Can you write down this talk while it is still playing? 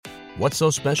What's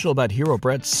so special about Hero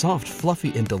Bread's soft,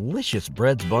 fluffy, and delicious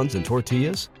breads, buns, and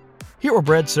tortillas? Hero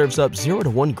Bread serves up 0 to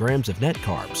 1 grams of net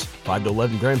carbs, 5 to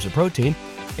 11 grams of protein,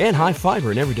 and high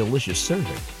fiber in every delicious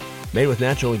serving. Made with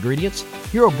natural ingredients,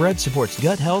 Hero Bread supports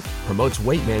gut health, promotes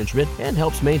weight management, and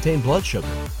helps maintain blood sugar.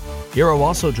 Hero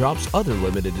also drops other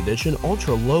limited edition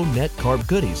ultra-low net carb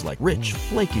goodies like rich,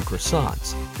 flaky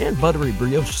croissants and buttery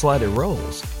brioche slider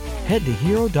rolls. Head to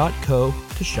hero.co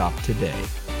to shop today.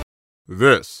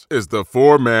 This is the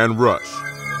Four-Man Rush.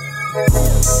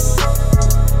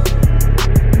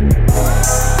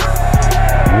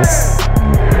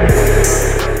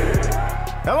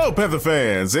 Hello, Panther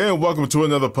fans, and welcome to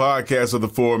another podcast of the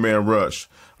Four-Man Rush.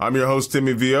 I'm your host,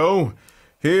 Timmy V.O.,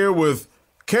 here with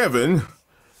Kevin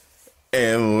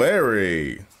and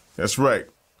Larry. That's right.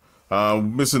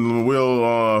 Missing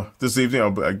Will this evening.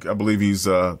 I believe he's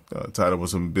tied up with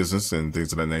some business and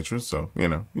things of that nature. So, you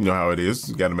know how it is.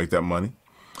 You got to make that money.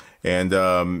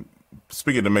 And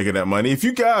speaking of making that money, if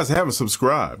you guys haven't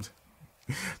subscribed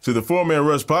to the Four-Man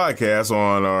Rush podcast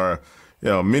on our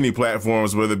many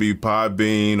platforms, whether it be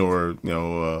Podbean or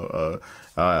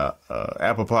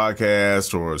Apple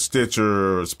Podcast or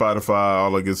Stitcher or Spotify,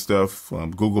 all that good stuff,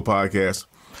 Google Podcasts,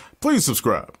 please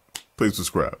subscribe. Please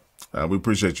subscribe. We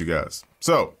appreciate you guys.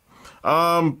 So,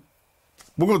 we're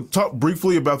going to talk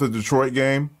briefly about the Detroit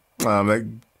game.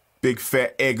 That big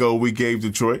fat ego we gave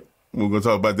Detroit. We're going to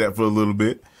talk about that for a little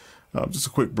bit. Just a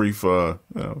quick brief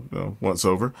once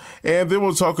over. And then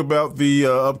we'll talk about the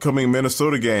upcoming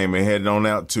Minnesota game and heading on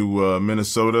out to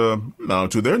Minnesota,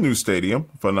 to their new stadium,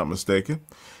 if I'm not mistaken.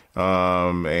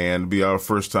 And be our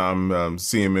first time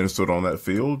seeing Minnesota on that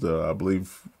field. I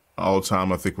believe all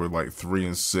time, I think we're like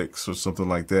 3-6 or something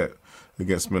like that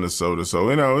against Minnesota. So,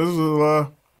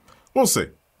 we'll see.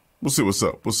 We'll see what's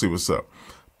up. We'll see what's up.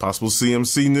 Possible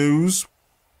CMC news.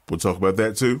 We'll talk about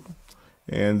that too.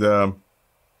 And, we'll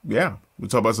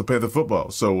talk about some Panther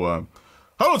football. So,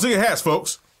 hold on to your hats,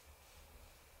 folks.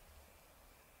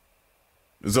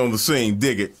 It's on the scene.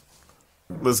 Dig it.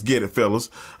 Let's get it,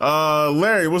 fellas.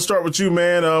 Larry, we'll start with you,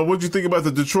 man. What'd you think about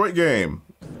the Detroit game?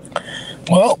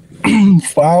 Well,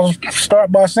 I'll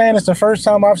start by saying it's the first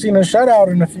time I've seen a shutout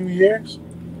in a few years.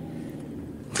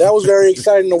 That was very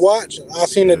exciting to watch. I've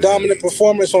seen a dominant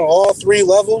performance on all three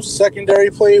levels. Secondary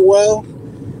played well.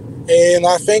 And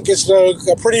I think it's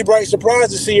a pretty bright surprise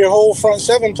to see your whole front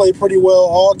seven play pretty well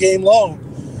all game long.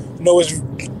 It's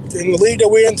in the league that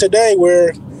we're in today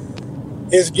where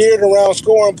it's geared around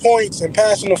scoring points and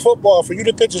passing the football. For you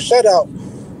to pitch a shutout,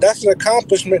 that's an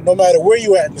accomplishment no matter where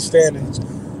you at in the standings.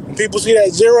 When people see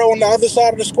that 0 on the other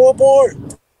side of the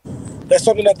scoreboard, that's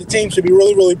something that the team should be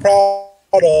really, really proud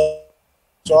of.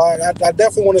 So I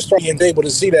definitely want to start being able to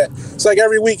see that. It's like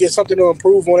every week it's something to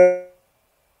improve on.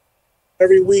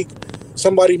 Every week,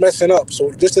 somebody messing up.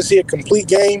 So just to see a complete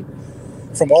game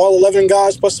from all 11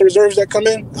 guys plus the reserves that come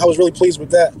in, I was really pleased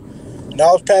with that. Now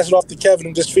I'll pass it off to Kevin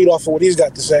and just feed off of what he's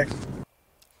got to say.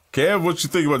 Kev, what you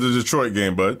think about the Detroit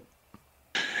game, bud?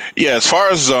 Yeah, as far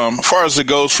as it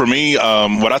goes for me,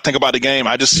 what I think about the game,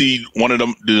 I just see one of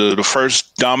the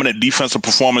first dominant defensive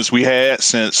performance we had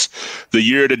since the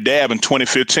year of the dab in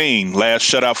 2015. Last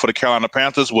shutout for the Carolina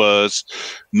Panthers was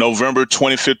November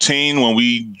 2015 when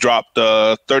we dropped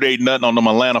 38-0 on the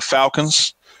Atlanta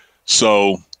Falcons.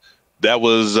 So that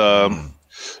was,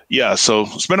 so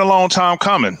it's been a long time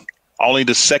coming. Only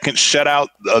the second shutout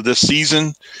of this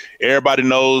season. Everybody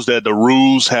knows that the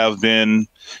rules have been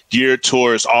geared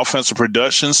towards offensive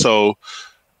production. So,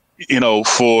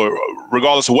 for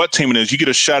regardless of what team it is, you get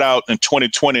a shutout in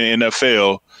 2020 in the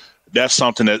NFL, that's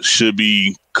something that should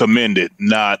be commended,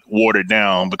 not watered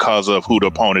down because of who the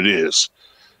opponent is.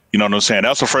 You know what I'm saying?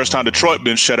 That's the first time Detroit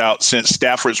been shut out since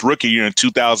Stafford's rookie year in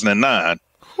 2009.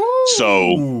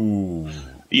 So,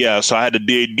 so I had to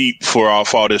dig deep for all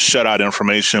this shutout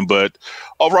information. But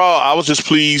overall, I was just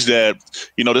pleased that,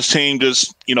 this team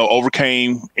just,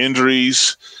 overcame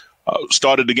injuries,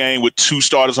 started the game with two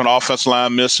starters on the offensive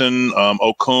line missing,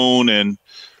 Okun and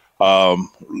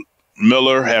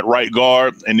Miller at right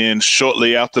guard. And then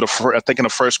shortly after in the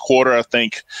first quarter,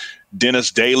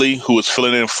 Dennis Daly, who was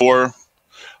filling in for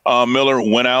Miller,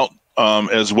 went out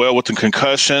as well with a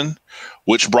concussion,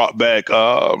 which brought back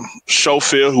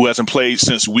Schofield, who hasn't played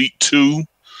since week 2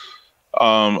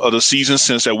 of the season,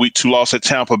 since that week 2 loss at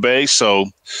Tampa Bay. So,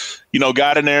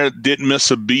 got in there, didn't miss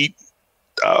a beat.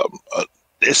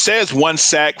 It says 1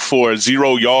 sack for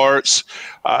 0 yards.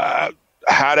 How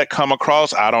that come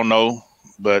across, I don't know.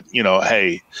 But,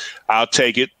 hey, I'll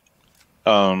take it.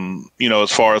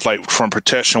 As far as like from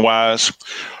protection wise,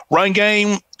 run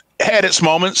game had its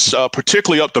moments,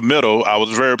 particularly up the middle. I was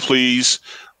very pleased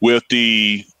with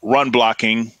the run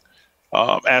blocking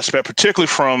aspect, particularly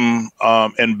from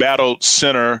embattled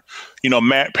center,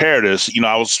 Matt Paradis.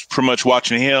 I was pretty much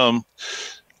watching him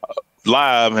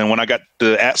live, and when I got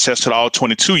the access to the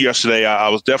All-22 yesterday, I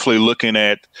was definitely looking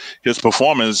at his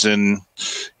performance. And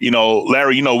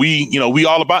Larry, we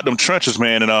all about them trenches,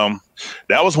 man, and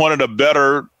that was one of the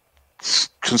better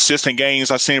consistent games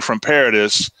I've seen from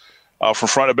Paradis from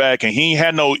front to back, and he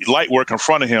had no light work in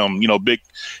front of him. Big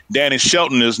Danny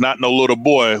Shelton is not no little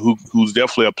boy who's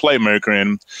definitely a playmaker,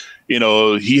 and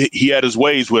he had his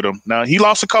ways with him. Now he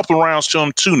lost a couple of rounds to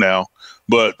him too now.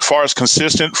 But as far as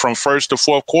consistent from first to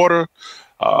fourth quarter,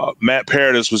 Matt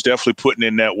Paradis was definitely putting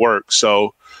in that work.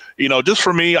 So, just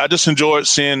for me, I just enjoyed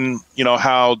seeing,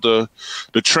 how the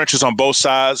trenches on both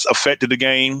sides affected the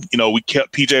game. We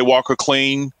kept PJ Walker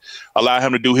clean, allowed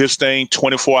him to do his thing,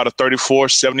 24 out of 34,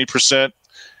 70%.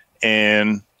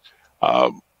 And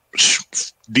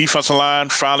defensive line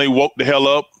finally woke the hell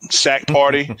up, sack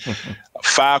party.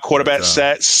 5 quarterback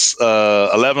sacks,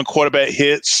 11 quarterback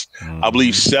hits, I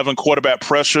believe 7 quarterback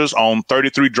pressures on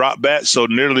 33 dropbacks. So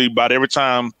nearly about every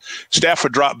time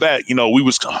Stafford dropped back, we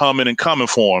was humming and coming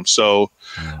for him. So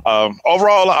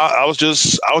overall, I was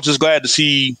just glad to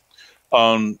see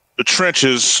the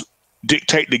trenches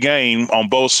dictate the game on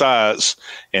both sides,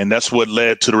 and that's what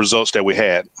led to the results that we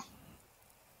had.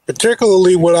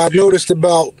 Particularly what I've noticed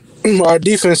about our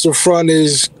defensive front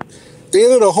is they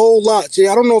did a whole lot. See,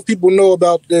 I don't know if people know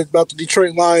about the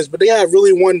Detroit Lions, but they have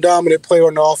really one dominant player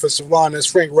on the offensive line. That's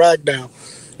Frank Ragnow.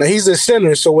 Now he's a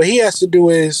center, so what he has to do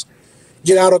is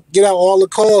get out all the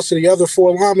calls to the other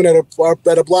 4 linemen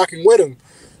that are blocking with him.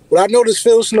 What I noticed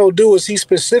Phil Snow do is he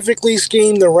specifically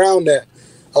schemed around that.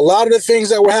 A lot of the things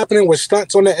that were happening were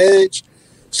stunts on the edge,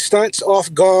 stunts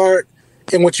off guard,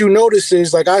 and what you notice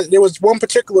is there was one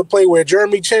particular play where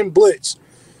Jeremy Chin blitzed.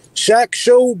 Shaq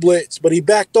showed blitz, but he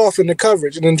backed off in the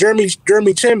coverage. And then Jeremy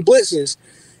Chin blitzes.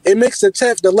 It makes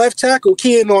the left tackle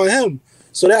key in on him.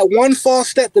 So that one false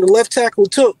step that the left tackle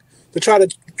took to try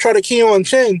to key on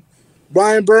Chin,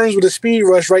 Brian Burns with a speed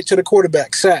rush right to the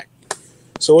quarterback, sack.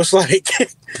 So it's like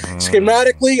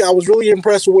schematically, I was really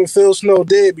impressed with what Phil Snow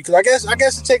did, because I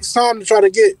guess it takes time to try to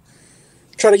get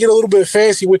a little bit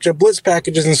fancy with your blitz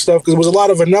packages and stuff, because there was a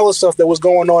lot of vanilla stuff that was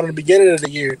going on in the beginning of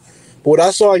the year. But what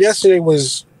I saw yesterday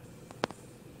was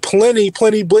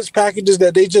plenty blitz packages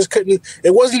that they just couldn't.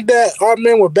 It wasn't that our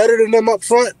men were better than them up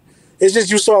front. It's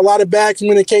just you saw a lot of bad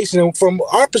communication. And from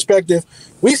our perspective,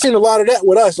 we've seen a lot of that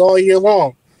with us all year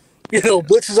long.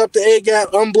 Blitzes up the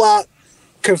A-gap, unblocked,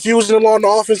 confusion along the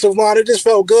offensive line. It just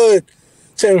felt good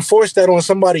to enforce that on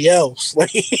somebody else.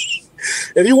 Like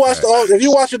if you watch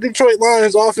the Detroit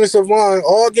Lions offensive line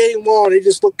all game long, they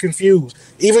just looked confused.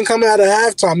 Even coming out of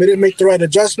halftime, they didn't make the right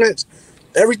adjustments.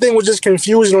 Everything was just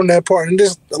confusion on that part, and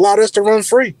just allowed us to run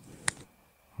free.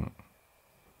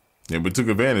 Yeah, we took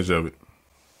advantage of it.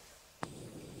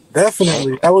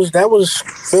 Definitely. That was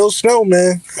Phil Snow,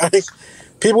 man. I think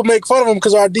people make fun of him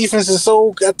because our defense is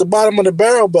so at the bottom of the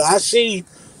barrel, but I see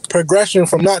progression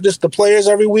from not just the players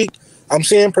every week. I'm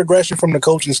seeing progression from the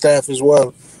coaching staff as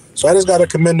well. So I just got to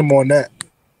commend him on that.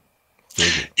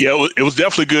 Yeah, it was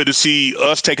definitely good to see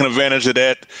us taking advantage of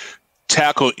that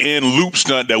tackle in loop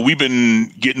stunt that we've been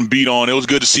getting beat on. It was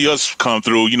good to see us come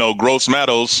through. Gross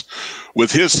Matos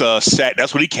with his sack,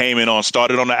 that's what he came in on.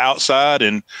 Started on the outside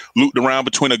and looped around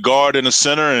between a guard and a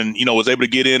center, and was able to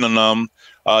get in and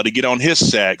to get on his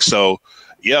sack. So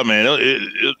yeah, man,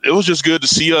 it was just good to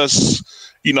see us,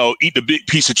 eat the big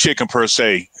piece of chicken per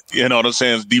se. You know what I'm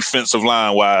saying? Defensive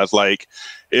line wise, like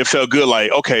it felt good.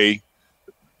 Like, okay,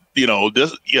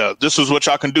 this is what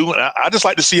y'all can do. And I just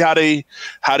like to see how they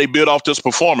build off this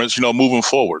performance, moving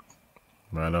forward.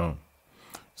 Right on.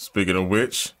 Speaking of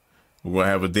which, we're going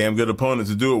to have a damn good opponent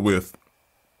to do it with.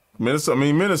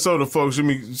 Minnesota folks,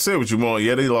 say what you want.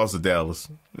 Yeah, they lost to Dallas.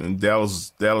 And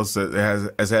Dallas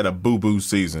has had a boo-boo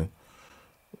season.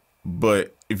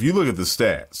 But if you look at the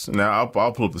stats, now I'll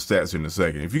pull up the stats here in a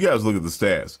second. If you guys look at the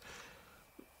stats,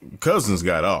 Cousins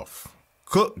got off.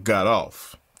 Cook got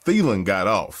off. Thielen got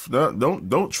off.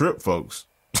 Don't trip, folks.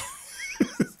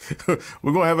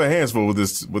 We're gonna have our hands full with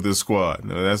this squad.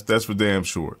 That's for damn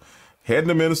sure. Heading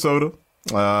to Minnesota,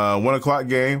 1:00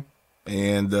 game,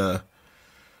 and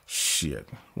shit.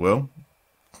 Well,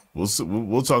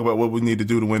 we'll talk about what we need to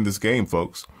do to win this game,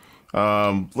 folks.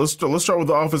 Let's start with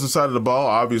the offensive side of the ball.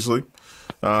 Obviously,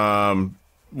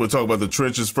 we'll talk about the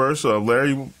trenches first.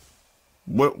 Larry,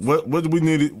 what do we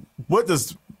need? What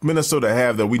does Minnesota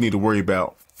have that we need to worry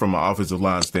about from an offensive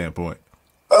line standpoint?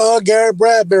 Garrett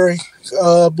Bradbury,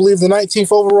 I believe the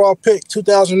 19th overall pick,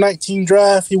 2019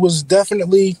 draft. He was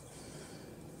definitely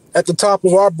at the top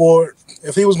of our board.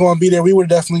 If he was going to be there, we would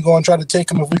definitely go and try to take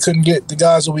him if we couldn't get the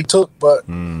guys that we took. But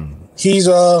he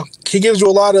gives you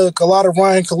a lot of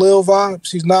Ryan Khalil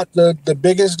vibes. He's not the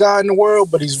biggest guy in the world,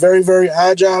 but he's very, very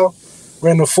agile.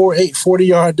 Ran a 4.8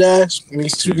 40-yard dash, and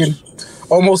he's shooting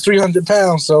almost 300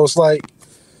 pounds. So it's like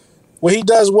what he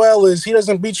does well is he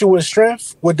doesn't beat you with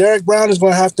strength. What Derek Brown is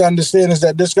going to have to understand is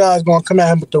that this guy is going to come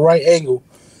at him with the right angle,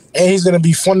 and he's going to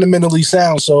be fundamentally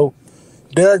sound. So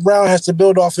Derek Brown has to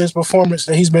build off his performance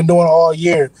that he's been doing all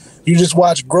year. You just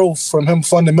watch growth from him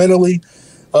fundamentally.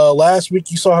 Last week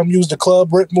you saw him use the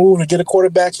club rip move to get a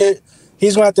quarterback hit.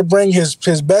 He's going to have to bring his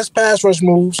best pass rush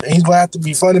moves, and he's going to have to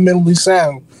be fundamentally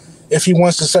sound if he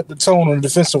wants to set the tone on the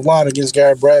defensive line against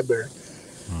Garrett Bradbury.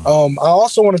 I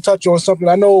also want to touch on something.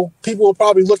 I know people will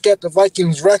probably look at the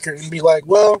Vikings record and be like,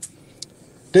 well,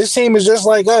 this team is just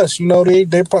like us. You know,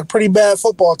 they're a pretty bad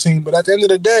football team. But at the end of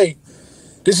the day,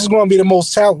 this is going to be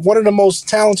one of the most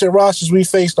talented rosters we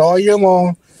faced all year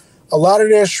long. A lot of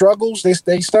their struggles,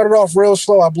 they started off real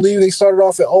slow. I believe they started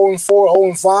off at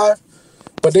 0-4, 0-5.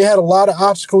 But they had a lot of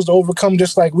obstacles to overcome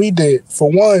just like we did. For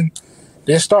one,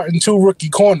 they're starting 2 rookie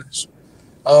corners.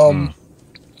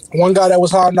 One guy that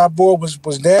was high on our board was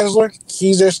Danzler.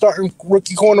 He's their starting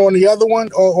rookie corner on the other one,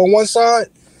 on one side.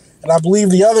 And I believe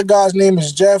the other guy's name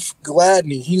is Jeff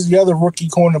Gladney. He's the other rookie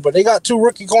corner. But they got 2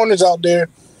 rookie corners out there,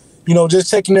 you know, just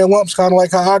taking their lumps kind of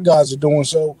like how our guys are doing.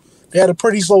 So they had a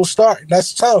pretty slow start. And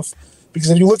that's tough because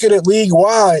if you look at it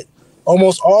league-wide,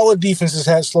 almost all the defenses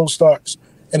had slow starts.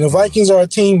 And the Vikings are a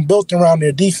team built around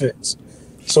their defense.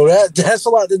 So that's a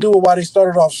lot to do with why they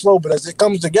started off slow. But as it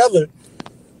comes together,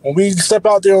 when we step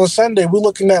out there on Sunday, we're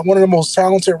looking at one of the most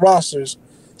talented rosters,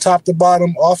 top to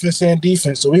bottom, offense and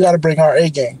defense. So we got to bring our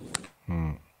A game.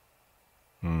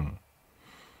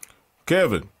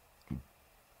 Kevin,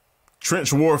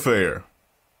 trench warfare.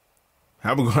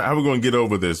 How we going to get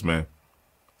over this, man?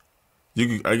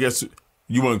 I guess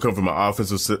you want to come from an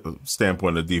offensive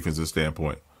standpoint, a defensive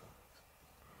standpoint.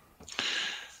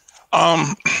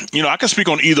 You know, I can speak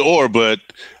on either or, but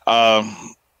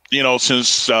you know,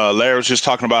 since Larry was just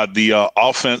talking about the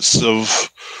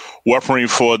offensive weaponry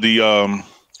for the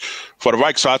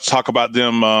Vikings, so I talk about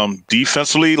them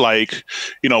defensively. Like,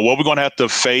 you know, what we're going to have to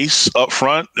face up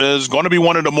front is going to be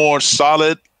one of the more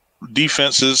solid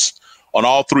defenses on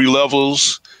all 3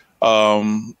 levels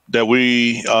that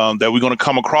we're going to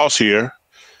come across here.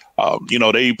 You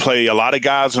know, they play a lot of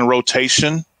guys in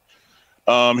rotation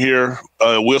here.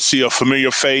 We'll see a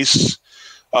familiar face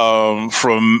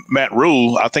from Matt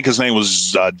Rule. I think his name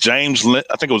was James. I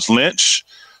think it was Lynch,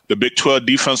 the Big 12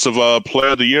 Defensive Player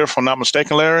of the Year, if I'm not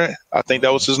mistaken, Larry. I think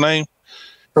that was his name.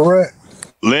 Correct.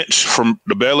 Lynch from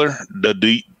the Baylor, the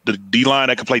D line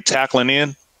that can play tackling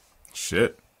in.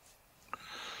 Shit.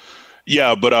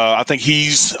 Yeah, but I think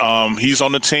he's on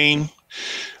the team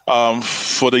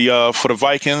for the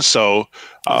Vikings. So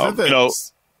you know,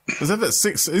 is that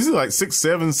 6? Is he like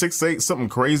 6'7", 6'8", something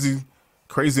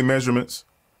crazy measurements?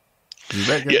 Is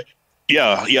that guy?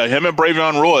 Yeah. Him and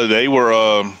Bravion Roy, they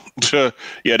were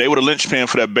they were the linchpin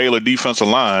for that Baylor defensive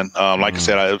line. Like I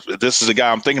said, this is a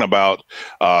guy I'm thinking about.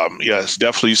 It's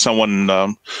definitely someone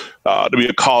to be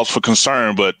a cause for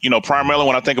concern. But, you know, primarily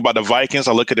when I think about the Vikings,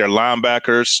 I look at their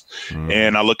linebackers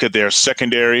and I look at their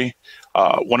secondary.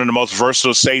 One of the most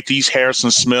versatile safeties,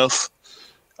 Harrison Smith,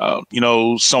 you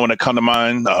know, someone that come to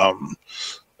mind.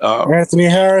 Anthony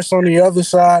Harris on the other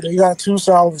side. They got 2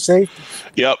 solid safeties.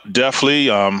 Yep, definitely.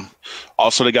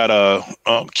 Also, they got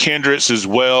Kendricks as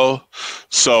well.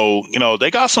 So, you know, they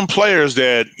got some players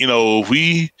that, you know,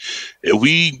 if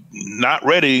we not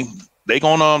ready, they're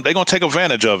gonna take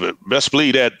advantage of it. Best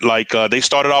believe that. Like they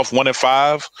started off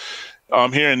 1-5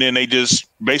 here, and then they just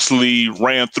basically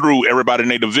ran through everybody in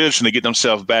their division to get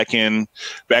themselves back into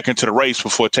the race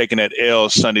before taking that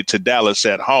L Sunday to Dallas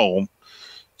at home.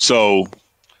 So,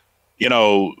 you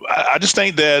know, I just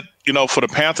think that, you know, for the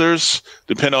Panthers,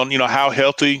 depending on, you know, how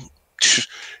healthy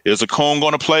is Okung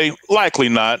going to play? Likely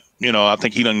not. You know, I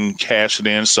think he done cashed it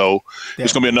in. So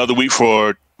it's going to be another week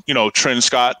for, you know, Trent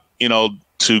Scott, you know,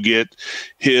 to get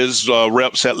his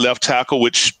reps at left tackle,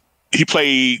 which he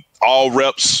played all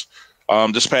reps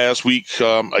this past week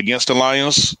against the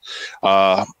Lions.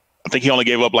 I think he only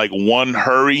gave up like 1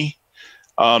 hurry,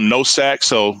 no sack.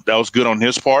 So that was good on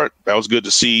his part. That was good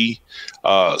to see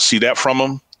that from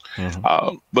him.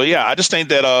 But yeah, I just think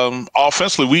that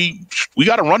offensively we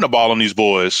got to run the ball on these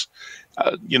boys.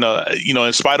 You know,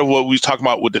 in spite of what we was talking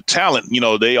about with the talent, you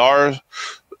know, they are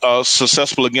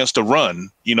successful against the run.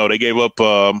 You know, they gave up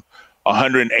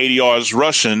 180 yards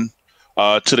rushing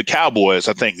to the Cowboys.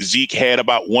 I think Zeke had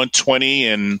about 120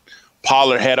 and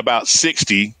Pollard had about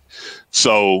 60.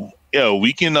 So,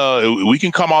 we can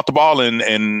come off the ball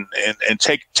and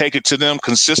take it to them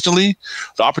consistently.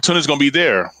 The opportunity is going to be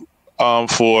there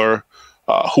for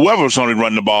whoever's going to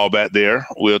run the ball back there.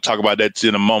 We'll talk about that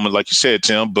in a moment, like you said,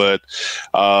 Tim. But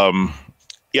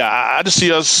I just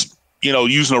see us,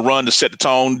 using a run to set the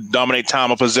tone, dominate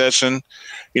time of possession.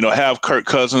 Have Kirk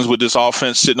Cousins with this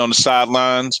offense sitting on the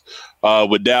sidelines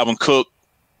with Dalvin Cook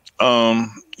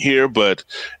here. But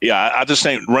I just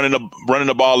think running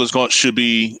the ball should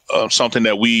be something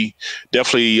that we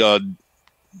definitely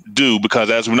do, because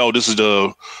as we know, this is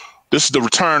the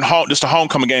return home. This is the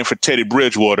homecoming game for Teddy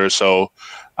Bridgewater. So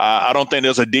I don't think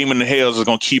there's a demon in hell that's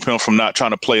going to keep him from not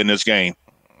trying to play in this game.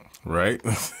 Right.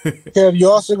 Yeah, you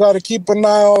also got to keep an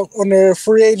eye out on their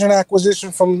free agent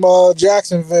acquisition from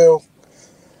Jacksonville.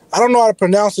 I don't know how to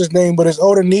pronounce his name, but it's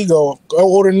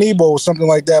Odenigbo, something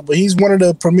like that. But he's one of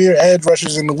the premier edge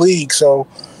rushers in the league. So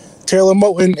Taylor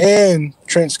Moton and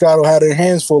Trent Scott will have their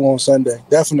hands full on Sunday.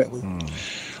 Definitely.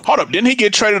 Hold up. Didn't he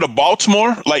get traded to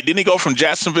Baltimore? Like, didn't he go from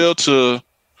Jacksonville to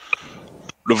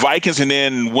the Vikings and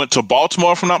then went to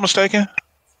Baltimore, if I'm not mistaken?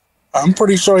 I'm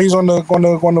pretty sure he's on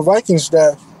the Vikings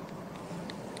staff.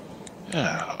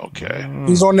 Yeah, okay.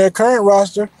 He's on their current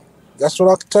roster. That's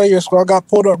what I can tell you. That's what I got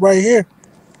pulled up right here.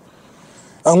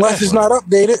 Unless it's not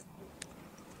updated.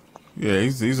 Yeah,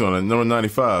 he's on a number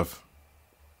 95.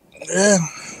 Yeah.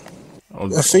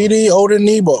 Afidi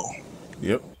Odenigbo.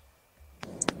 Yep.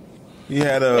 He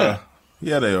had a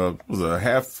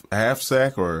half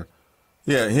sack, or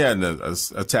he had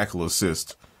a tackle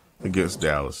assist against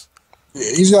Dallas.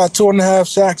 Yeah, he's got 2.5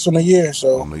 sacks on the year,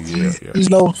 so he's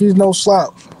no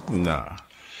slouch. Nah.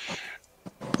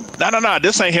 No.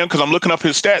 This ain't him, because I'm looking up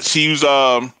his stats. He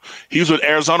was with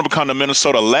Arizona, becoming to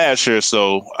Minnesota last year.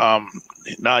 So,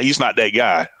 he's not that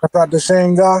guy. That's not the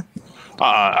same guy?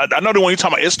 I know the one you're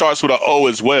talking about, it starts with an O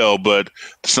as well, but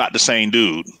it's not the same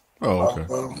dude. Oh,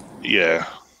 okay. Yeah.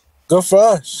 Good for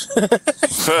us.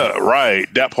 Right,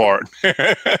 that part.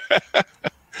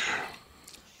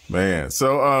 Man,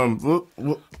 so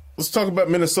let's talk about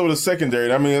Minnesota's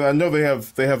secondary. I mean, I know they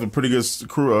have a pretty good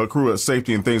crew at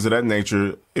safety and things of that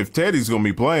nature. If Teddy's going to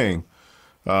be playing,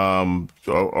 are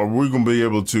we going to be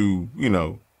able to,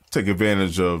 take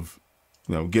advantage of,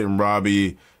 getting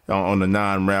Robbie on the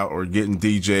 9 route, or getting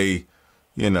DJ,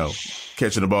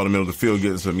 catching the ball in the middle of the field,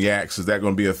 getting some yaks? Is that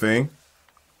going to be a thing?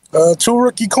 2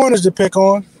 rookie corners to pick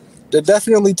on. They're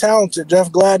definitely talented.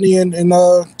 Jeff Gladney and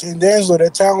Danzler, they're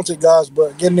talented guys,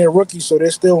 but again, they're rookies, so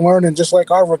they're still learning, just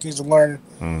like our rookies are learning.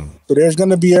 So there's going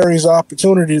to be areas of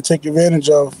opportunity to take advantage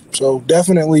of. So I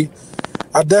definitely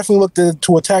look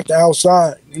to attack the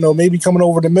outside. Maybe coming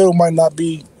over the middle might not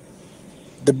be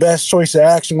the best choice of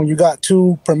action when you got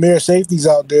 2 premier safeties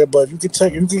out there, but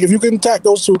if you can attack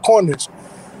those 2 corners,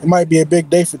 it might be a big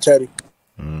day for Teddy.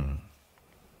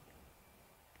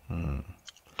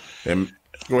 And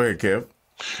go ahead, Kev.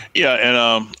 Yeah,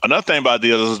 and another thing about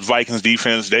the Vikings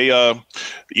defense, they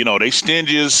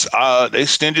stingy as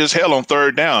hell on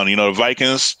third down. The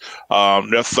Vikings,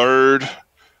 they're third,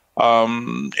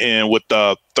 and with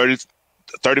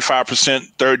 35%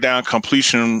 third down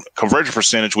conversion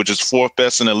percentage, which is 4th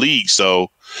best in the league.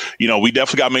 So, we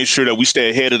definitely got to make sure that we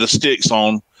stay ahead of the sticks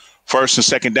on first and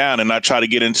second down, and not try to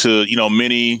get into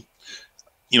many,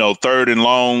 third and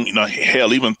long,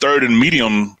 hell, even third and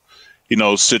medium,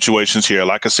 situations here.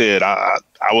 Like I said, I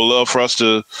would love for us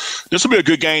this will be a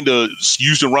good game to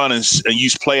use the run and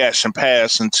use play action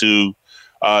pass to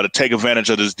take advantage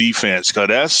of this defense.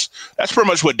 Cause that's pretty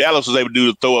much what Dallas was able to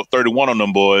do, to throw up 31 on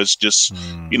them boys, just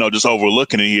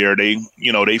overlooking it here. They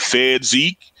fed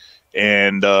Zeke,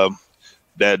 and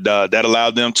that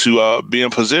allowed them to be in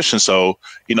position. So,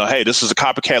 hey, this is a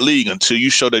copycat league until you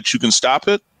show that you can stop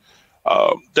it.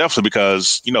 Definitely,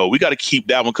 because we got to keep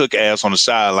Dalvin Cook ass on the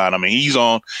sideline. I mean, he's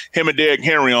on him and Derrick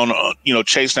Henry on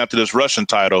chasing after this rushing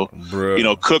title.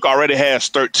 Bruh. Cook already has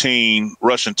 13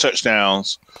 rushing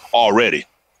touchdowns already.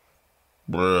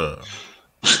 Bruh.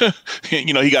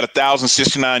 He got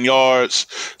 1,069 yards.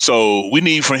 So we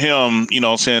need for him,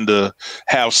 to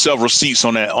have several seats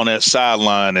on that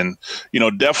sideline, and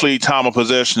definitely time of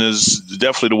possession is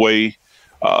definitely the way.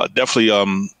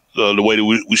 The way that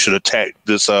we should attack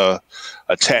this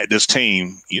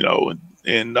team,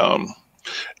 and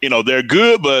they're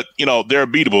good, but they're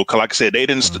beatable. Cause like I said, they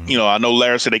didn't. I know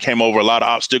Larry said they came over a lot of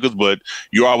obstacles, but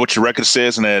you are what your record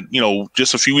says, and that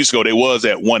just a few weeks ago they was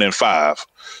at 1-5.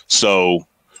 So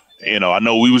I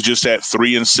know we was just at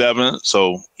 3-7.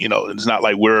 So it's not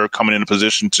like we're coming in a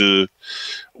position to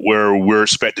where we're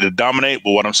expected to dominate,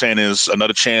 but what I'm saying is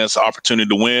another chance, opportunity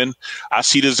to win. I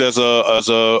see this as a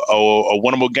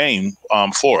winnable game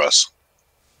for us.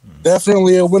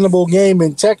 Definitely a winnable game,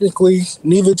 and technically,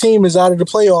 neither team is out of the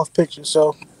playoff picture.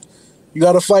 So you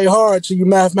got to fight hard till you're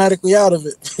mathematically out of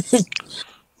it.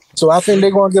 So I think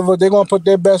they're going to put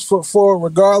their best foot forward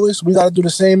regardless. We got to do the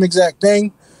same exact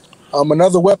thing.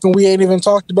 Another weapon we ain't even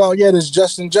talked about yet is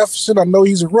Justin Jefferson. I know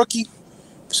he's a rookie.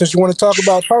 Since you want to talk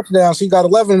about touchdowns, he got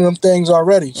 11 of them things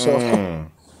already. So, and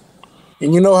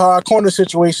you know how our corner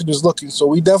situation is looking. So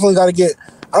we definitely got to get.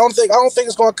 I don't think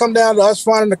it's going to come down to us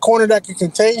finding a corner that can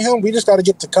contain him. We just got to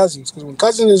get to Cousins, because when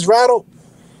Cousins is rattled,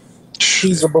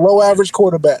 he's a below average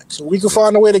quarterback. So we can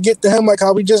find a way to get to him, like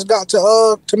how we just got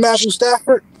to Matthew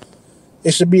Stafford.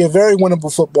 It should be a very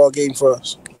winnable football game for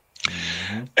us.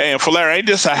 And for Larry, ain't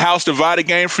this a house divided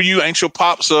game for you? Ain't your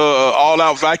pops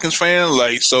all-out Vikings fan?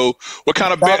 Like, so what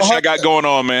kind of bets I got going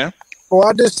on, man? Well,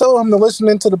 I just told him to listen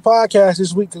into the podcast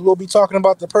this week, because we'll be talking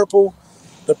about the purple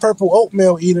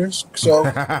oatmeal eaters. So,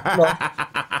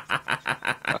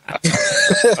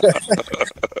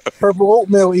 purple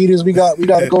oatmeal eaters, we got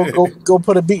to go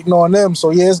put a beating on them.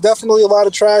 So yeah, it's definitely a lot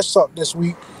of trash talk this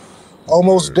week.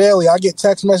 Almost daily, I get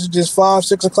text messages 5,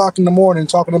 6 o'clock in the morning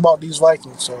talking about these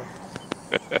Vikings. So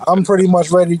I'm pretty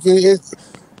much ready.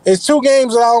 It's two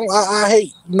games that I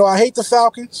hate. I hate the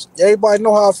Falcons. Everybody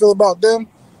know how I feel about them.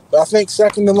 But I think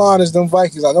second in line is them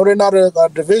Vikings. I know they're not a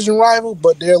division rival,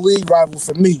 but they're a league rival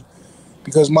for me,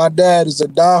 because my dad is a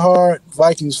diehard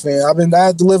Vikings fan. I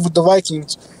had to live with the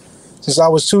Vikings since I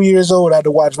was 2 years old. I had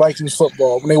to watch Vikings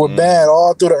football when they were bad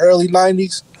all through the early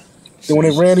 90s. Then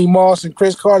when Randy Moss and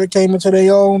Chris Carter came into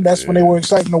their own, that's when they were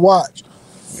exciting to watch.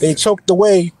 They choked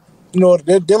away. They're like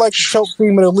the choke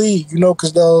team of the league,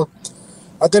 because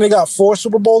I think they got 4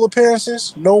 Super Bowl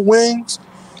appearances, no wins.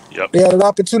 Yep. They had an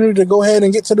opportunity to go ahead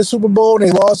and get to the Super Bowl, and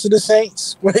they lost to the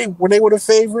Saints when they were the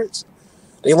favorites.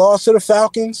 They lost to the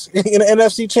Falcons in the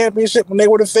NFC Championship when they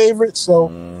were the favorites.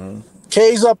 So,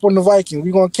 K's up on the Vikings.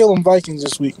 We're going to kill them Vikings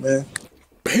this week, man.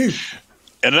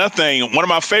 And another thing, one of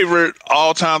my favorite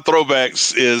all-time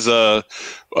throwbacks is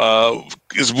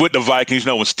with the Vikings.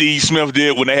 When Steve Smith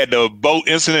when they had the boat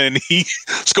incident and he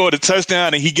scored a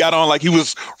touchdown and he got on like he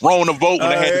was rowing the boat when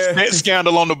they had the sex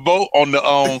scandal on the boat on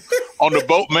the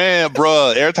boat. Man,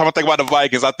 bro, every time I think about the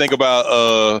Vikings, I think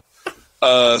about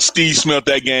Steve Smith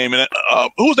that game. And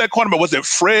who was that cornerback? Was it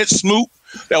Fred Smoot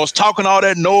that was talking all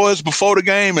that noise before the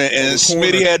game? And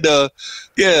Smitty had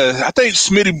I think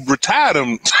Smitty retired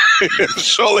him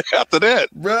shortly after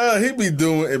that. Bro, he be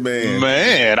doing it, man.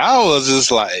 Man, I was just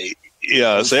like,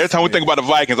 so every time we think about the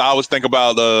Vikings, I always think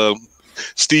about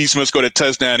Steve Smith scored a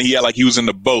touchdown and he had like he was in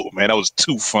the boat. Man, that was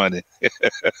too funny.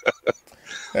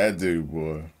 That dude,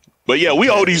 boy. But yeah, we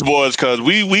owe these boys, because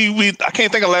we I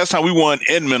can't think of the last time we won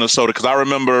in Minnesota, because I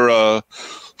remember,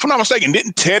 if I'm not mistaken,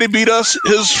 didn't Teddy beat us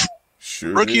his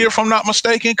rookie year, if I'm not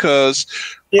mistaken? Because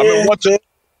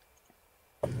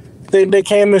they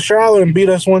came to Charlotte and beat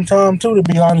us one time too, to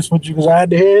be honest with you, because I had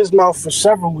to hear his mouth for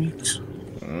several weeks.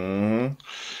 Mm-hmm.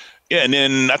 Yeah, and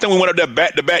then I think we went up there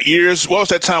back-to-back years. What was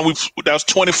that time? That was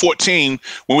 2014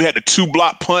 when we had the 2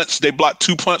 block punts. They blocked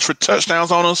 2 punts for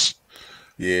touchdowns on us.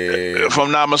 Yeah, if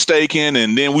I'm not mistaken.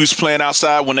 And then we was playing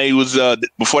outside when they was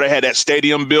before they had that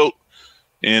stadium built,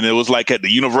 and it was like at the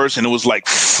university, and it was like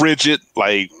frigid.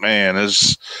 Like, man,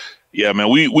 man,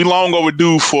 we long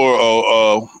overdue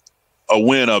for a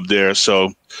win up there.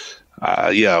 So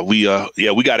we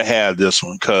got to have this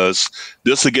one, because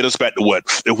this will get us back to what?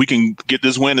 If we can get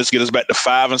this win, this get us back to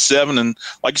 5-7, and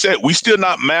like you said, we still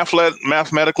not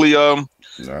mathematically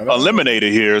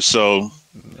eliminated here. So,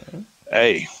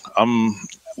 hey.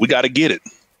 We got to get it.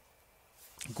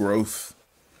 Growth.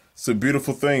 It's a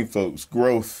beautiful thing, folks.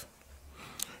 Growth.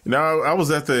 I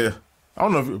was at I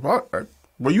don't know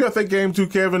were you at that game too,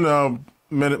 Kevin?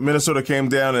 Minnesota came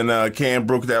down and Cam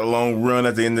broke that long run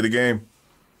at the end of the game.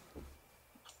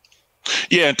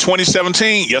 Yeah, in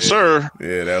 2017. Yes, sir.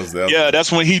 Yeah,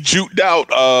 that's when he juked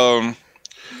out.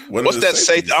 What's that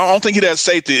safety? I don't think he had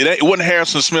safety. It wasn't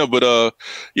Harrison Smith, but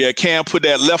Cam put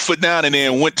that left foot down and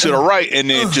then went to the right and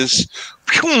then just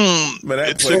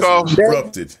it took off.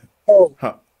 Erupted.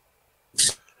 Huh.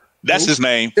 That's his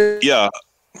name. Yeah.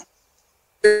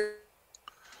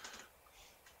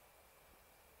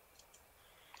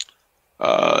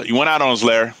 You went out on us,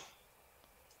 Larry.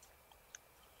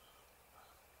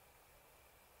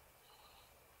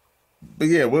 But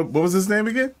yeah, what was his name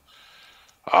again?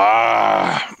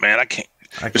 Man, I can't.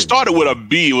 It started with a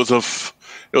B. It was a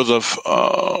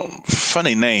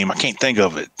funny name. I can't think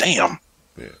of it. Damn.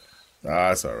 Yeah.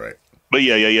 That's all right. But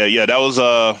yeah. That was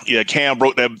Cam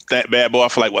broke that bad boy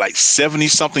for like 70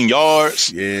 something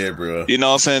yards. Yeah, bro. You know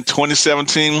what I'm saying?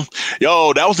 2017.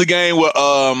 Yo, that was the game where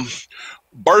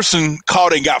Burson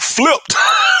caught and got flipped.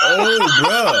 Oh,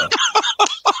 bro.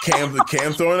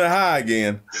 Cam throwing it high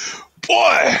again.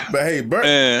 Boy. But hey,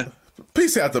 Burson.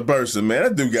 Peace out to Burson, man.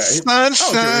 That dude got it. I don't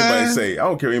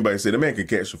care what anybody say. The man can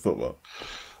catch the football.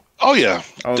 Oh, yeah.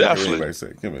 I don't care what anybody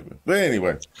say. But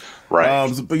anyway.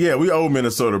 Right. But yeah, we owe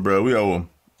Minnesota, bro. We owe them.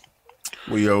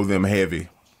 We owe them heavy.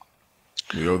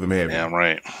 Damn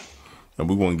right. And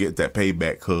we want to get that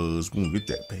payback, cuz we're going to get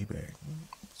that payback.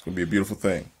 It's going to be a beautiful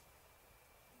thing.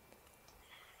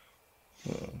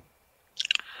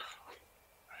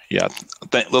 Yeah,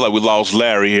 look like we lost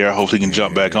Larry here. Hopefully he can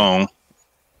jump back on.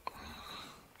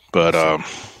 But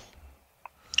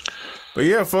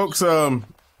yeah, folks,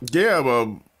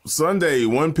 Sunday,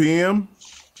 1 p.m.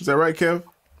 Is that right, Kev?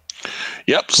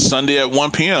 Yep, Sunday at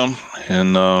 1 p.m.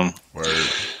 And,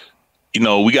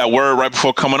 we got word right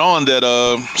before coming on that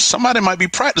somebody might be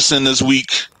practicing this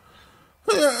week.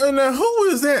 Now, who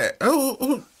is that?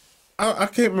 I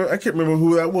can't remember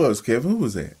who that was, Kev. Who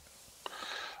was that?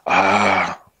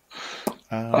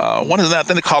 What is that? I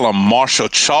think they call him Marshall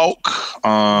Chalk.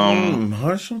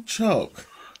 Marshall Chalk.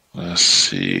 Let's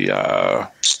see. Dang.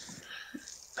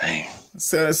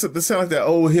 They sound like that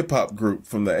old hip hop group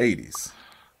from the 80s.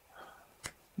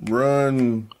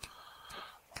 Run.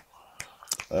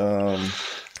 Not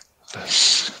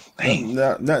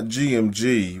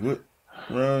GMG. What?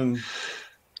 Run.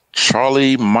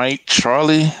 Charlie. Run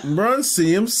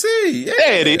CMC. Yeah.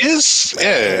 There it is.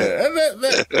 Yeah.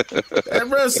 That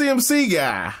Run CMC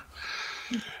guy.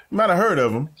 Might have heard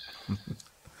of him.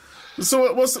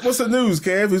 So what's the news,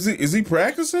 Kev? Is he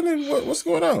practicing, and what's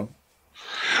going on?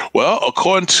 Well,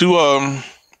 according to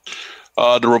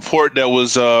the report that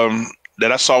was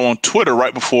that I saw on Twitter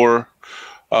right before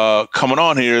coming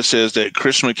on here, it says that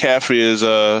Christian McCaffrey is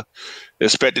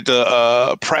expected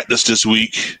to practice this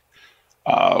week.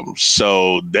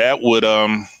 So that would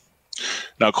now,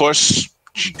 of course,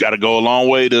 you got to go a long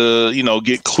way to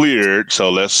get cleared. So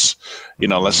let's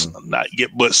not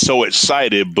get so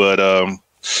excited, but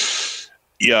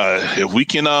if we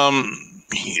can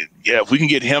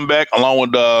get him back along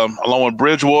with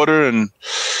Bridgewater, and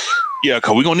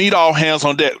because we're gonna need all hands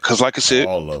on deck, because like I said,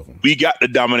 all of them. We got to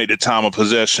dominate the time of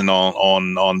possession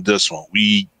on this one.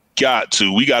 We gotta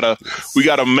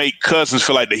make Cousins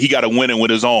feel like that he got to win it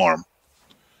with his arm.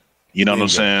 You know what I'm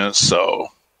saying? So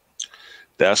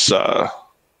that's what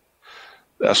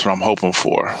I'm hoping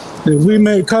for. If we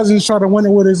make Cousins try to win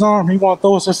it with his arm, he gonna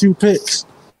throw us a few picks.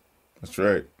 That's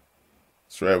right.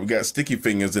 We got sticky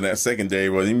fingers in that secondary.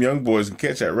 Well, them young boys can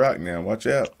catch that rock now. Watch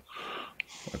out.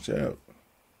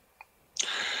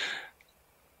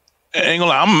 Ain't gonna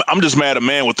lie, I'm just mad a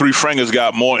man with three fingers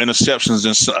got more interceptions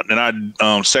than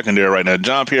our secondary right now.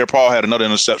 John Pierre-Paul had another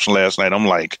interception last night. I'm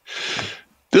like,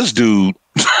 this dude.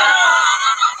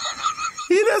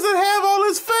 He doesn't have all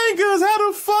his fingers.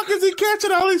 How the fuck is he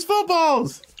catching all these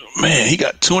footballs? Man, he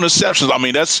got 2 interceptions. I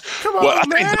mean, I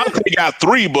think Dante got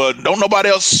 3, but don't nobody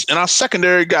else in our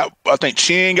secondary got. I think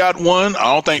Chin got 1. I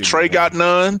don't think Trey got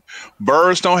none.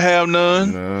 Burrs don't have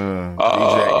none.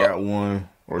 DJ got 1.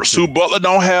 Sue Butler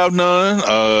don't have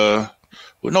none.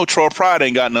 We know Troy Pride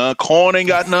ain't got none. Corn ain't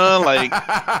got none. Like,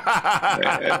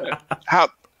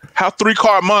 how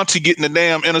 3-card Monty getting the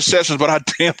damn interceptions, but our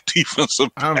damn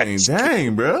defensive backs. I mean,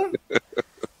 dang, bro.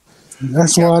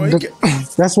 That's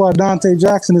why Dante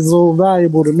Jackson is so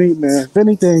valuable to me, man. If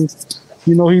anything,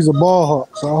 he's a ball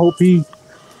hawk. So I hope he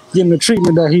getting the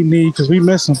treatment that he needs, because we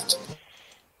miss him.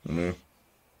 Mm-hmm.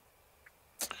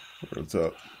 What's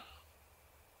up?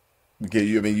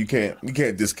 You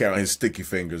can't discount his sticky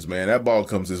fingers, man. That ball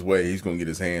comes his way, he's gonna get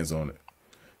his hands on it.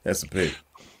 That's a pick.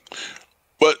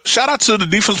 But shout out to the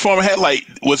defense former had. Like,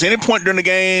 was any point during the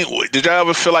game, did y'all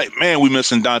ever feel like, man, we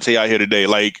missing Dante out here today?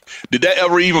 Like, did that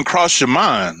ever even cross your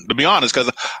mind, to be honest? Because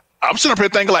I'm sitting up here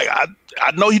thinking, like,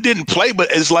 I know he didn't play,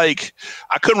 but it's like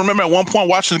I couldn't remember at one point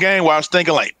watching the game where I was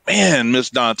thinking, like, man,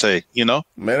 miss Dante,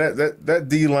 Man, that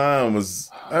D line was.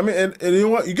 I mean, and you know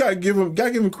what? You gotta give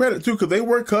him credit too, because they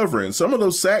were covering. Some of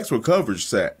those sacks were coverage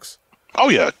sacks. Oh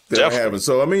yeah, definitely.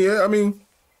 So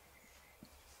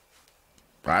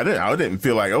I didn't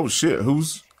feel like, oh shit,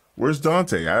 where's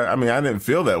Dante? I didn't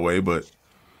feel that way, but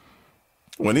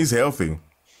when he's healthy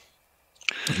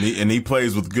and he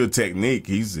plays with good technique,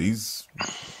 he's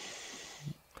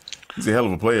a hell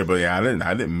of a player. But yeah, I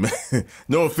didn't.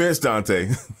 No offense,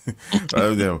 Dante.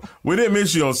 We didn't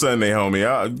miss you on Sunday, homie.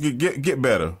 Get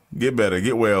better,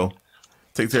 get well.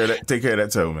 Take care of that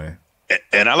toe, man.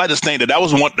 And I like to think that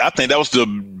was one. I think that was the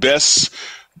best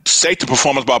safety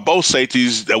performance by both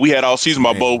safeties that we had all season,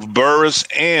 by both Burris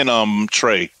and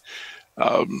Trey.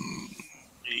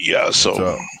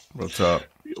 So what's up?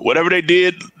 whatever they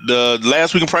did the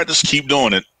last week in practice, keep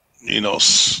doing it.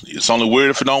 It's only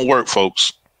weird if it don't work,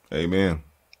 folks. Amen.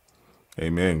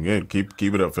 Yeah, keep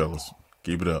it up, fellas.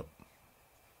 Keep it up.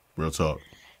 Real talk.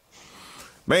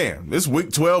 Man, it's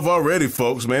week 12 already,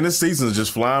 folks. Man, this season is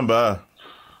just flying by.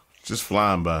 Just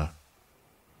flying by.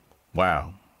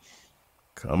 Wow.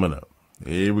 Coming up.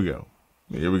 Here we go.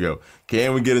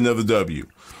 Can we get another W?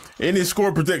 Any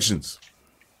score predictions?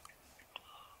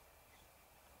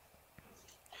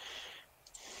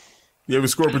 You have a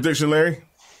score prediction, Larry?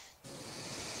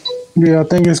 Yeah, I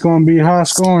think it's going to be high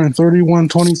scoring,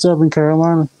 31-27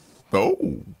 Carolina.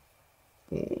 Oh,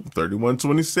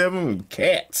 31-27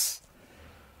 Cats.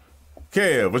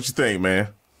 Kev, what you think, man?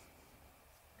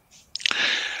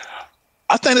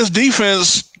 I think this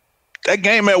defense, that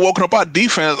game had woken up our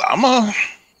defense. I'm gonna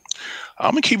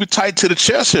keep it tight to the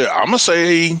chest here. I'm gonna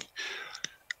say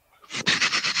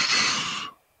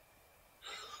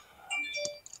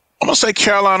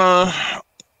Carolina.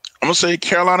 I'm gonna say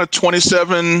Carolina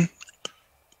 27,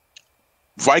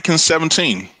 Vikings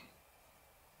 17.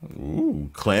 Ooh,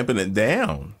 clamping it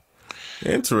down.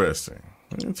 Interesting.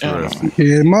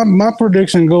 Yeah, my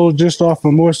prediction goes just off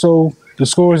of more so the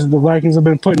scores that the Vikings have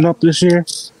been putting up this year.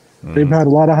 They've had a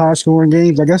lot of high scoring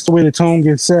games. I guess the way the tone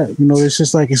gets set, it's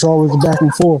just like it's always a back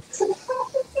and forth.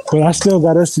 But I still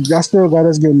got us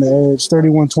getting the edge,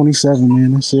 31-27,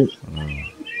 man. That's it.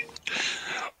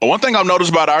 One thing I've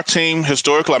noticed about our team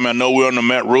historically, I know we're on the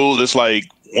Matt Rule. It's like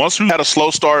once we had a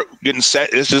slow start getting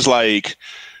set, it's just like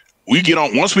we get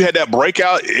on. Once we had that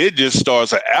breakout, it just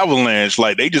starts an avalanche.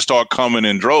 Like they just start coming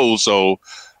in droves. So,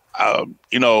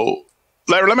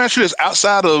 Larry, let me ask you this: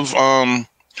 outside of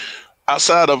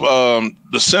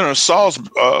the center,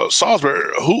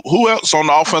 Salisbury, who else on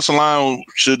the offensive line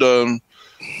should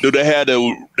do they have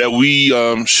that we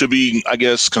should be, I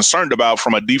guess, concerned about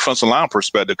from a defensive line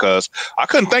perspective? Because I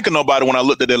couldn't think of nobody when I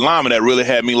looked at that lineman that really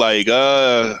had me like,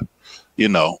 I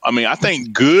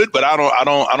think good, but I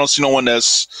don't see no one that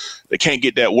can't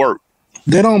get that work.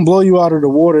 They don't blow you out of the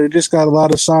water. They just got a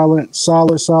lot of solid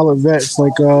vets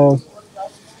like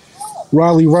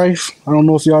Riley Rife. I don't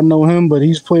know if y'all know him, but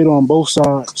he's played on both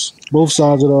sides of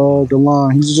the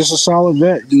line. He's just a solid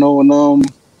vet, and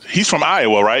he's from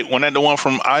Iowa, right? Wasn't that the one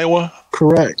from Iowa?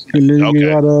 Correct. And then you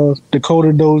got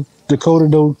Dakota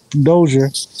Dozier.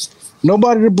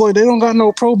 Nobody to blow. They don't got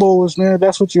no Pro Bowlers, man.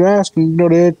 That's what you're asking.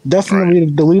 They're definitely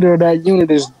the leader of that unit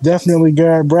is definitely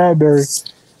Garrett Bradbury.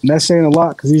 And that's saying a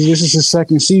lot because this is his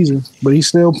second season, but he's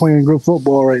still playing good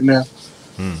football right now.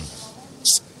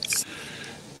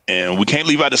 And we can't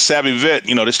leave out the savvy vet.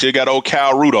 They still got old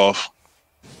Kyle Rudolph.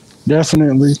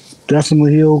 Definitely,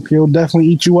 he'll definitely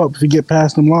eat you up if you get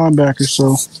past them linebackers.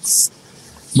 So,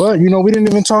 but we didn't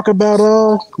even talk about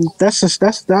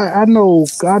I know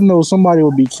somebody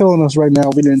would be killing us right now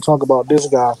if we didn't talk about this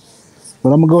guy. But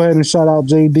I'm gonna go ahead and shout out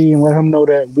JD and let him know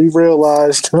that we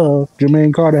realized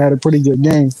Jermaine Carter had a pretty good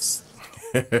game.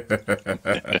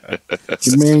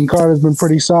 Jermaine Carter's been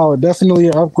pretty solid. Definitely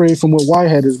an upgrade from what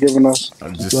Whitehead has given us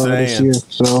this year.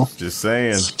 So just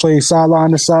saying. Played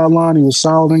sideline to sideline. He was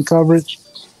solid in coverage.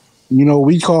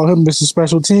 We call him Mr.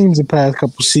 Special Teams the past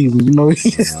couple seasons.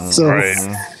 So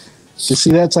to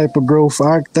see that type of growth,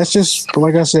 that's just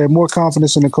like I said, more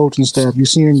confidence in the coaching staff. You're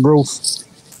seeing growth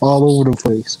all over the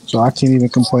place. So I can't even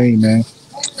complain, man.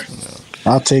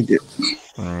 I'll take it.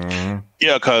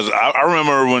 Yeah, because I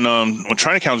remember when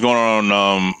training camp was going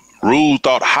on, Rule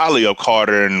thought highly of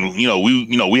Carter, and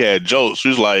we had jokes. He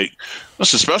was like,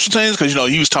 "What's the special teams?" Because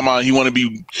he was talking about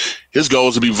his goal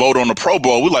is to be voted on the Pro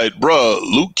Bowl. We like, bro,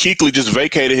 Luke Kuechly just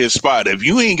vacated his spot. If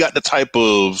you ain't got the type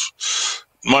of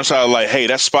much out of like, hey,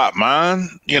 that spot mine,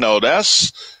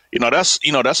 that's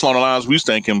along the lines we was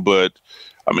thinking. But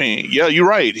I mean, yeah, you're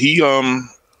right. He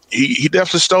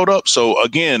definitely stowed up. So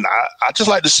again, I just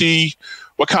like to see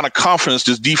what kind of confidence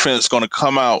this defense is going to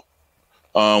come out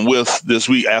with this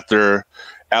week after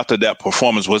that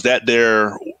performance. Was that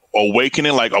their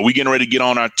awakening? Like, are we getting ready to get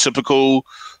on our typical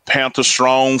Panther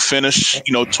strong finish,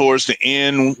 towards the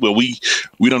end where we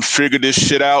done figured this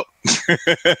shit out?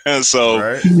 So,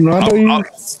 right. I know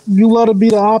you love to be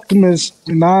the optimist,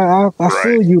 and I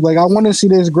feel you. Like, I want to see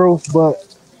this growth,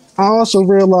 but I also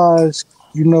realize,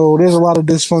 there's a lot of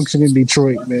dysfunction in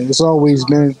Detroit, man. It's always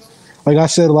been. Like I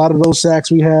said, a lot of those sacks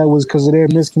we had was because of their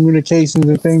miscommunications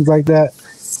and things like that.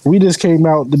 We just came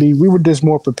out we were just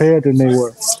more prepared than they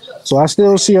were. So I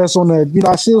still see us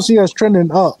I still see us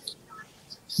trending up.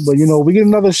 But, we get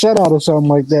another shutout or something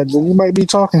like that, then you might be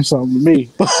talking something to me.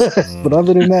 But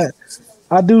other than that,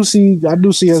 I do see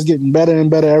us getting better and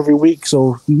better every week.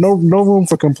 So no room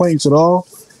for complaints at all.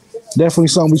 definitely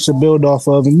something we should build off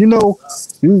of. And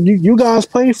you guys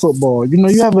play football.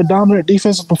 You have a dominant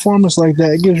defensive performance like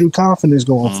that. It gives you confidence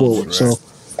going forward. Right. So,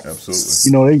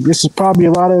 absolutely, this is probably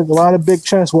a lot of big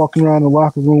chests walking around the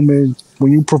locker room. And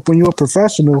when you're a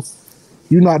professional,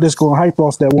 you're not just going to hype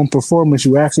off that one performance.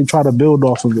 You actually try to build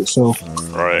off of it. So,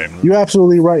 right, you're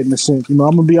absolutely right in the sense. I'm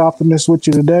going to be optimistic with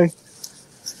you today.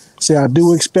 See, I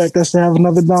do expect us to have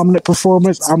another dominant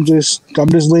performance. I'm just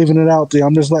leaving it out there.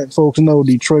 I'm just letting folks know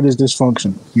Detroit is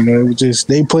dysfunctional. It was just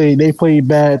they played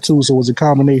bad too, so it was a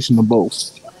combination of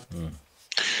both.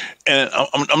 And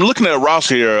I'm looking at Ross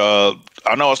here.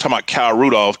 I know I was talking about Kyle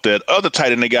Rudolph, that other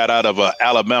tight end they got out of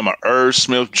Alabama, Irv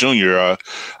Smith Jr.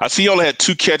 I see he only had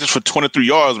 2 catches for 23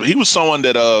 yards, but he was someone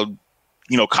that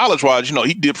college-wise,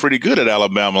 he did pretty good at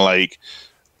Alabama. Like,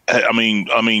 I mean,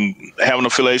 having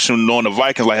affiliation knowing the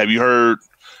Vikings, like, have you heard,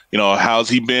 how's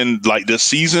he been like this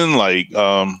season? Like,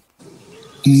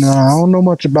 no, I don't know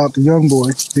much about the young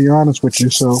boy, to be honest with you.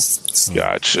 So,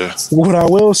 gotcha. What I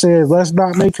will say is, let's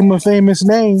not make him a famous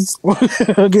name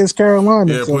against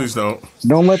Carolina. Yeah, please don't.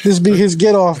 Don't let this be his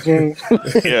get-off game.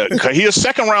 Yeah, cause he a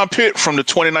 2nd-round pick from the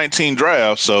 2019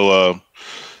 draft. So,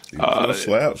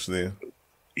 slaps there.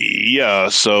 Yeah,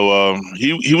 so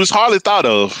he was hardly thought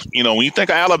of. When you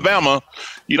think of Alabama,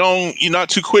 you're not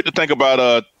too quick to think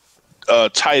about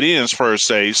tight ends per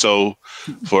se. So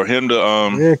for him to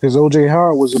yeah, because O.J.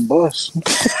 Howard was a bust.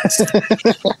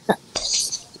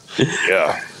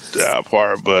 yeah, that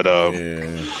part. But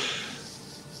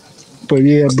But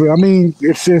yeah, I mean,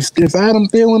 if Adam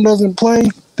Thielen doesn't play,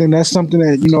 then that's something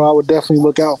that I would definitely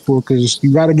look out for, because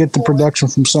you got to get the production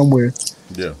from somewhere.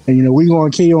 Yeah, and we're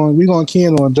going to key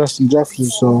in on Justin Jefferson.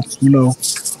 So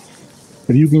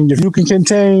if you can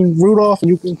contain Rudolph and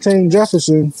you can contain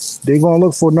Jefferson, they're going to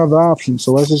look for another option.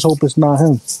 So let's just hope it's not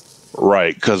him.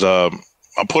 Right, because I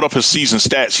put up his season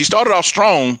stats. He started off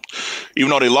strong, even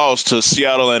though they lost to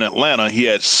Seattle and Atlanta. He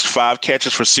had 5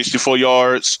 catches for 64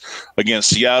 yards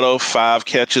against Seattle, 5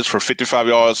 catches for 55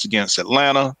 yards against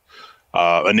Atlanta.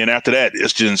 And then after that,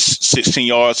 it's just 16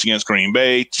 yards against Green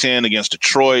Bay, 10 against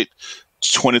Detroit,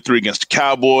 23 against the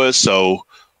Cowboys. So,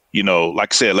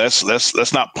 like I said,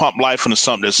 let's not pump life into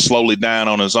something that's slowly dying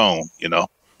on its own.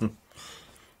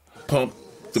 Pump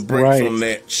the brakes on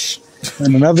that.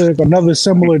 And another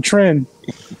similar trend.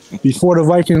 Before the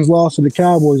Vikings lost to the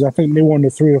Cowboys, I think they won the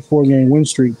 3 or 4 game win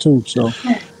streak too. So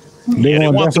they're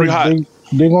going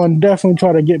to definitely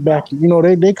try to get back.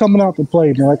 They coming out to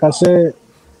play. Now, like I said,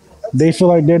 they feel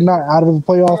like they're not out of the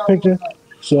playoff picture,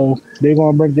 so they're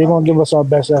gonna give us our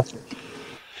best effort.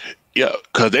 Yeah,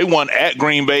 because they won at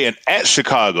Green Bay and at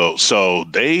Chicago, so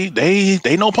they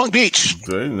know Punk Beach.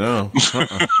 They know.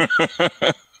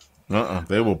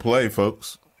 They will play,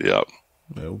 folks. Yep,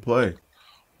 they will play.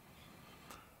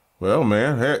 Well,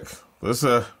 man, heck, let's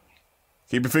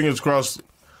keep your fingers crossed,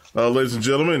 ladies and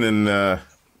gentlemen, and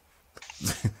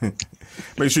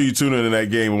make sure you tune in that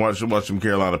game and watch them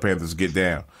Carolina Panthers get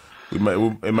down. It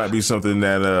might be something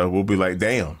that we'll be like,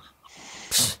 damn,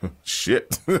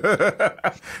 shit,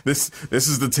 this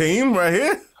is the team right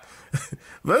here.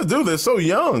 Let's do this. So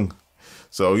young,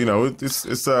 so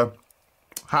it's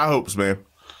high hopes, man,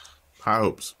 high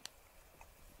hopes.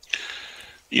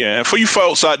 Yeah, and for you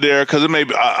folks out there, because it may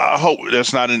be, I hope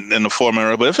that's not in the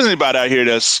format, but if there's anybody out here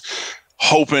that's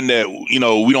hoping that we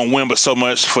don't win but so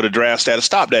much for the draft status,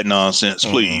 stop that nonsense,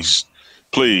 please.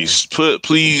 Please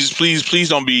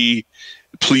don't be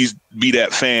that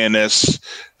fan that's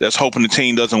hoping the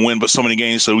team doesn't win but so many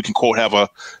games so we can quote have a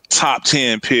top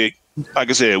 10 pick. Like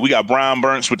I said, we got Brian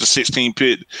Burns with the 16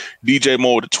 pick, DJ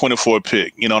Moore with the 24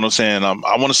 pick. You know what I'm saying? I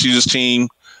want to see this team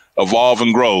evolve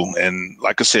and grow. And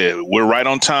like I said, we're right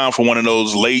on time for one of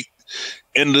those late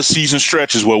end of the season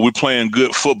stretches where we're playing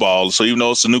good football. So even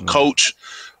though it's a new coach,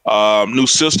 new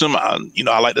system, I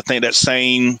like to think that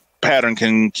same pattern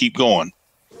can keep going.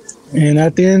 And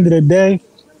at the end of the day,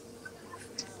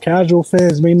 casual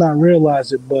fans may not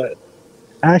realize it, but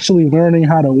actually learning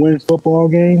how to win football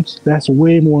games, that's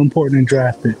way more important than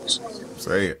draft picks.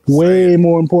 Say it. Way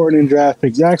more important than draft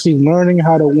picks. Actually learning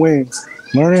how to win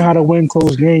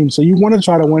close games. So you want to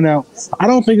try to win out. I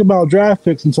don't think about draft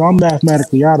picks until I'm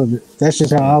mathematically out of it. That's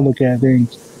just how I look at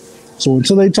things. So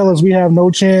until they tell us we have no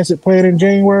chance at playing in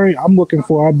January, I'm looking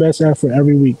for our best effort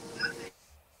every week.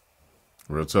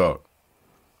 Real talk.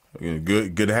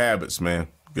 Good habits, man.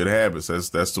 Good habits. That's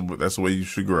the way you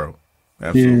should grow.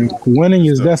 Absolutely. Yeah, winning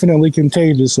is definitely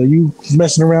contagious. So you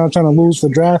messing around trying to lose for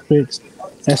draft picks,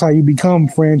 that's how you become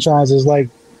franchises like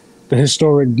the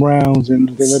historic Browns and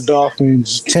the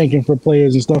Dolphins tanking for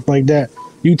players and stuff like that.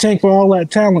 You tank for all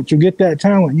that talent, you get that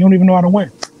talent, you don't even know how to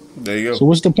win. There you go. So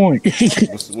what's the point?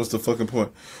 what's the fucking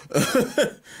point?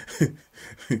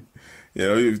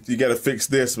 You got to fix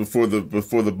this before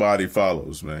the body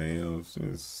follows, man.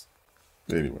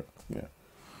 Anyway, yeah.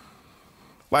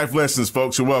 Life lessons,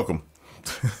 folks. You're welcome.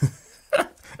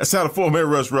 That's how the 4-man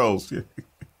rush rolls. All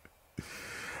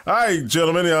right,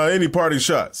 gentlemen. Any parting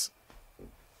shots?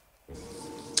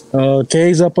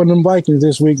 K's up on them Vikings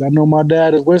this week. I know my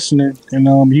dad is listening,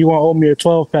 and he won't owe me a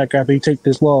 12-pack after he take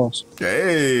this loss.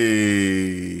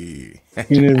 Hey.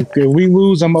 And if we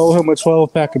lose, I'm gonna owe him a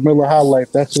 12-pack of Miller High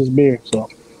Life. That's his beer. So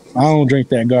I don't drink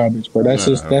that garbage, but that's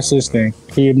his thing.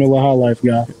 He a Miller High Life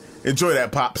guy. Enjoy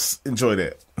that, pops. Enjoy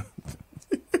that.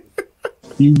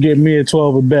 You get me a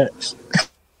 12 of bets.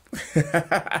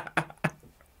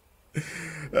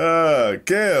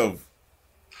 Kev.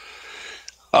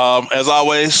 As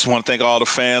always, I want to thank all the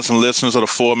fans and listeners of the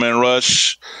 4-Man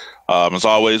Rush. As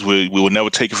always, we will never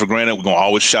take it for granted. We're gonna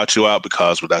always shout you out,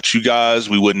 because without you guys,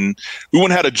 we wouldn't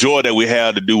have the joy that we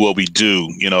had to do what we do.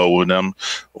 When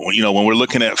we're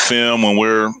looking at film, when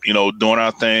we're doing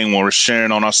our thing, when we're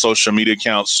sharing on our social media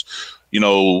accounts,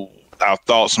 our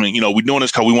thoughts. We're doing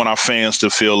this because we want our fans to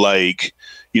feel like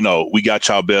we got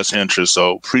y'all best interest.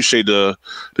 So appreciate the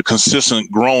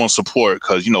consistent growing support,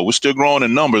 because we're still growing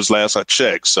in numbers. Last I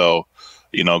checked, so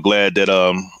glad that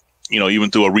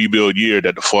even through a rebuild year,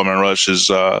 that the 4-Man Rush is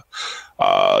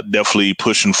definitely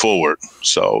pushing forward.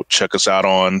 So check us out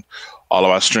on all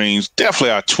of our streams. Definitely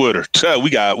our Twitter.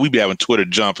 We be having Twitter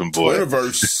jumping, boy.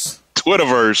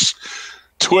 Twitterverse,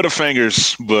 Twitter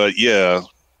fingers. But yeah,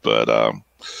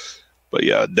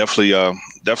 definitely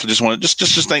just want to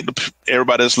just thank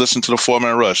everybody that's listening to the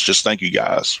 4-Man Rush. Just thank you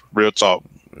guys. Real talk.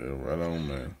 Yeah, right on,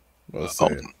 man. Well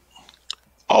said.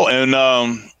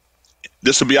 And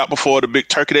this will be out before the big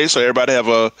Turkey Day, so everybody have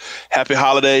a happy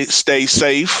holiday. Stay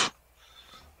safe.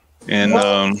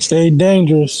 And stay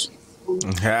dangerous.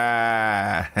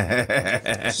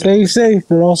 Stay safe,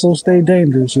 but also stay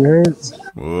dangerous. You heard?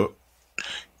 Whoop.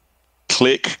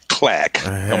 Click, clack.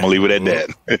 I'm going to leave it at that.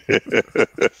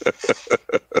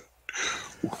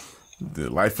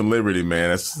 The life and liberty, man.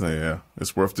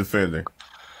 It's worth defending.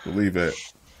 Believe it.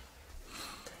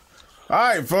 All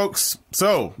right, folks.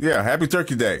 So, happy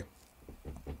Turkey Day.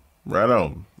 Right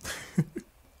on.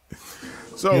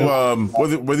 So,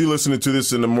 whether you're listening to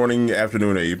this in the morning,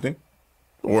 afternoon, or evening,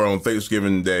 or on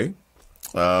Thanksgiving Day,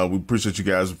 we appreciate you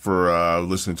guys for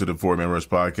listening to the 4-Man Rush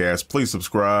podcast. Please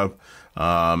subscribe.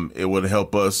 It would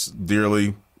help us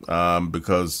dearly,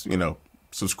 because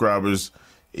subscribers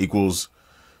equals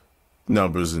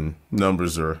numbers, and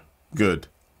numbers are good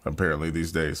apparently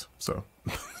these days. So,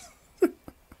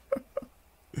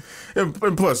 and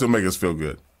plus, it'll make us feel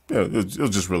good. It'll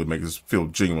just really make us feel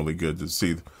genuinely good to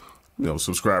see,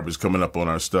 subscribers coming up on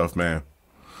our stuff, man.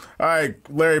 All right,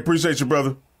 Larry, appreciate you,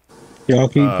 brother. Y'all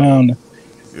keep pounding.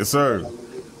 Yes, sir.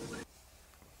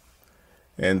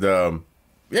 And,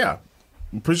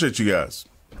 appreciate you guys.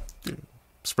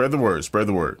 Spread the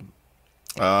word.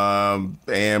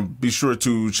 And be sure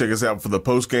to check us out for the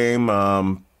post game,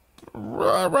 right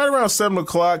around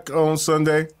 7:00 on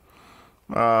Sunday.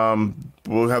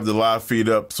 We'll have the live feed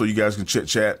up so you guys can chit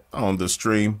chat on the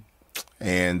stream,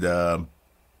 and they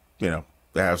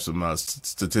have some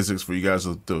statistics for you guys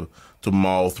to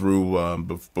maul through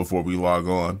before we log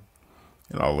on,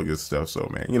 and all the good stuff. So,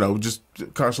 man, just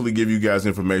constantly give you guys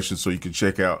information so you can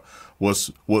check out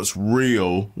what's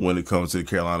real when it comes to the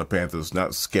Carolina Panthers.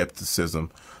 Not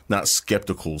skepticism, not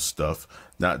skeptical stuff,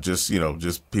 not just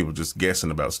just people just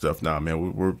guessing about stuff. Nah,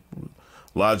 man, we're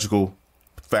logical,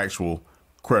 factual,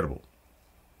 credible.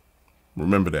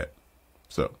 Remember that.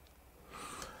 So,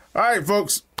 all right,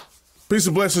 folks. Peace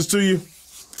and blessings to you.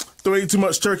 Don't eat too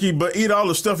much turkey, but eat all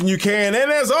the stuffing you can. And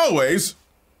as always,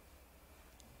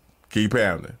 keep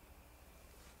pounding.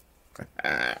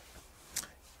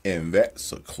 And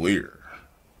that's a clear.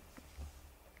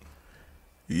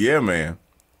 Yeah, man.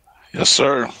 Yes,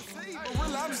 sir.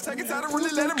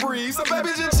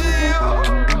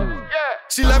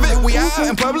 She love it, we out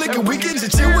in public and we can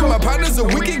just chill with my partners,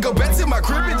 and we can go back to my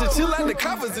crib and just chill under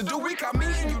covers and do we call me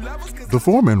and you lovers. The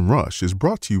 4-Man Rush is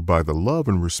brought to you by the love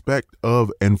and respect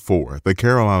of and for the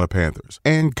Carolina Panthers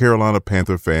and Carolina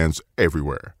Panther fans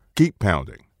everywhere. Keep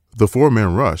pounding. The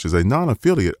 4-Man Rush is a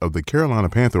non-affiliate of the Carolina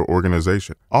Panther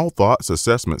organization. All thoughts,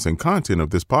 assessments, and content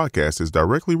of this podcast is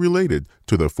directly related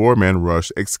to the 4-Man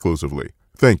Rush exclusively.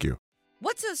 Thank you.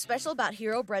 What's so special about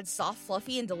Hero Bread's soft,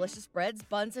 fluffy, and delicious breads,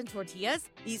 buns, and tortillas?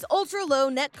 These ultra-low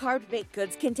net-carb baked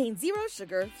goods contain zero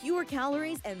sugar, fewer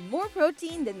calories, and more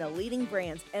protein than the leading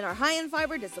brands, and are high in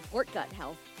fiber to support gut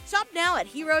health. Shop now at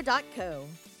Hero.co.